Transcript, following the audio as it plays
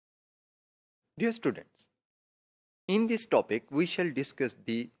Dear students, in this topic we shall discuss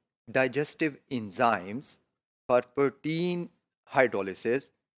the digestive enzymes for protein hydrolysis,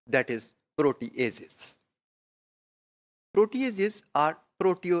 that is proteases. Proteases are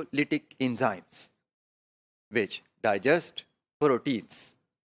proteolytic enzymes which digest proteins.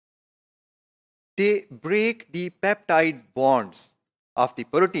 They break the peptide bonds of the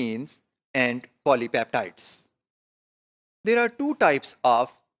proteins and polypeptides. There are two types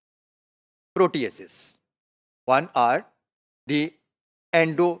of proteases. One are the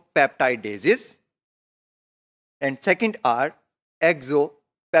endopeptidases and second are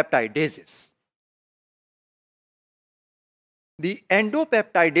exopeptidases. The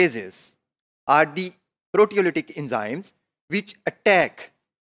endopeptidases are the proteolytic enzymes which attack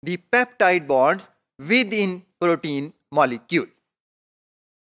the peptide bonds within protein molecule.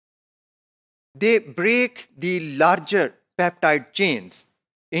 They break the larger peptide chains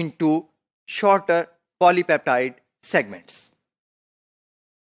into shorter polypeptide segments.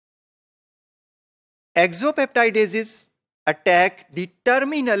 Exopeptidases attack the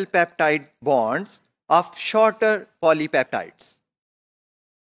terminal peptide bonds of shorter polypeptides.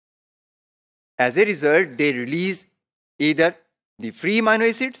 As a result, they release either the free amino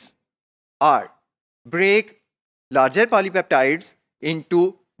acids or break larger polypeptides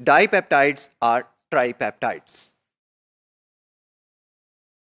into dipeptides or tripeptides.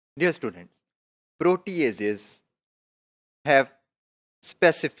 Dear students, proteases have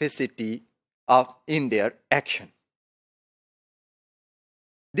specificity in their action.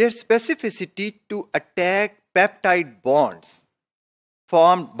 Their specificity to attack peptide bonds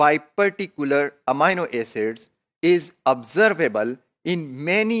formed by particular amino acids is observable in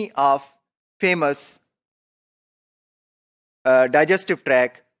many of famous digestive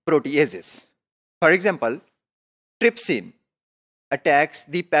tract proteases. For example, trypsin attacks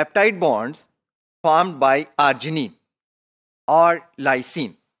the peptide bonds formed by arginine और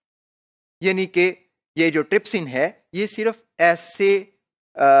lysine. यानी कि ये जो trypsin है ये सिर्फ ऐसे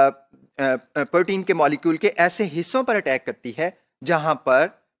protein के मॉलिक्यूल के ऐसे हिस्सों पर अटैक करती है जहां पर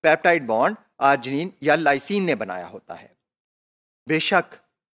पेप्टाइड बॉन्ड आर्जिनिन या लाइसिन ने बनाया होता है. बेशक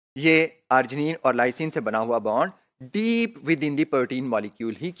ये आर्जिनिन और लाइसिन से बना हुआ bond deep with in the protein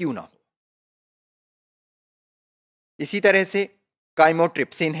molecule ही क्यों ना हो. इसी तरह से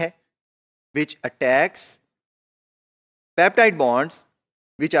काइमोट्रिप्सिन है which attacks peptide bonds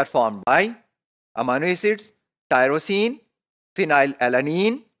which are formed by amino acids tyrosine,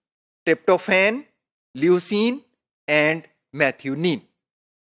 phenylalanine, tryptophan, leucine and methionine.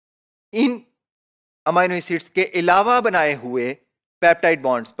 In amino acids के अलावा बनाए हुए पेप्टाइड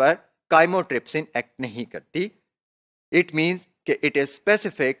बॉन्ड्स पर काइमोट्रिप्सिन एक्ट नहीं करती. इट मीन्स कि it is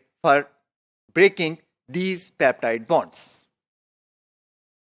specific for breaking these peptide bonds.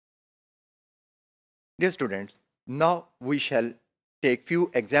 Dear students, now we shall take few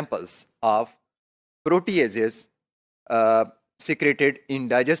examples of proteases secreted in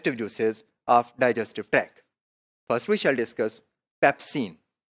digestive juices of digestive tract. First we shall discuss pepsin.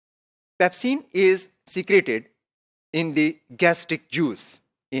 Pepsin is secreted in the gastric juice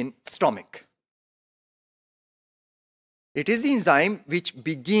in stomach. It is the enzyme which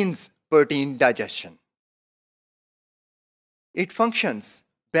begins protein digestion. It functions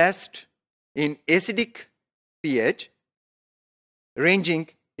best in acidic pH ranging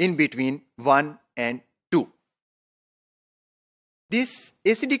in between 1 and 2. This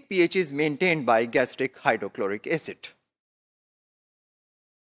acidic pH is maintained by gastric hydrochloric acid.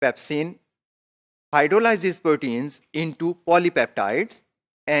 Pepsin hydrolyzes proteins into polypeptides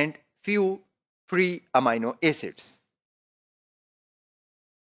and few free amino acids.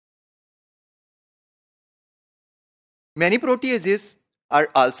 Many proteases are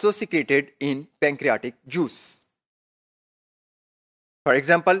also secreted in pancreatic juice. For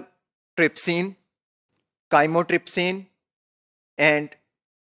example, trypsin, chymotrypsin, and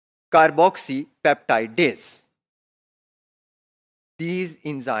carboxypeptidase. These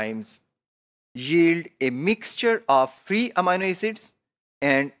enzymes yield a mixture of free amino acids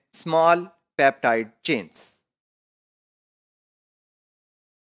and small peptide chains.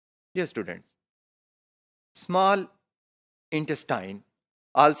 Dear students, small intestine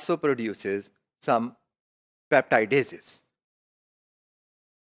also produces some peptidases.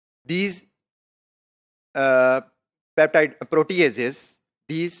 These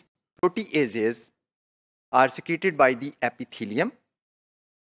proteases are secreted by the epithelium.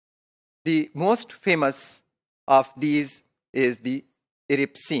 The most famous of these is the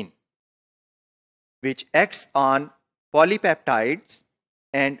epipsin, which acts on polypeptides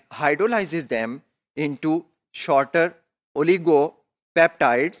and hydrolyzes them into shorter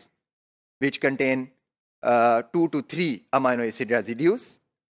oligopeptides which contain 2 to 3 amino acid residues,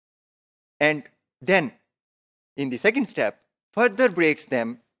 and then in the second step further breaks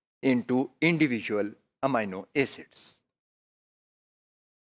them into individual amino acids.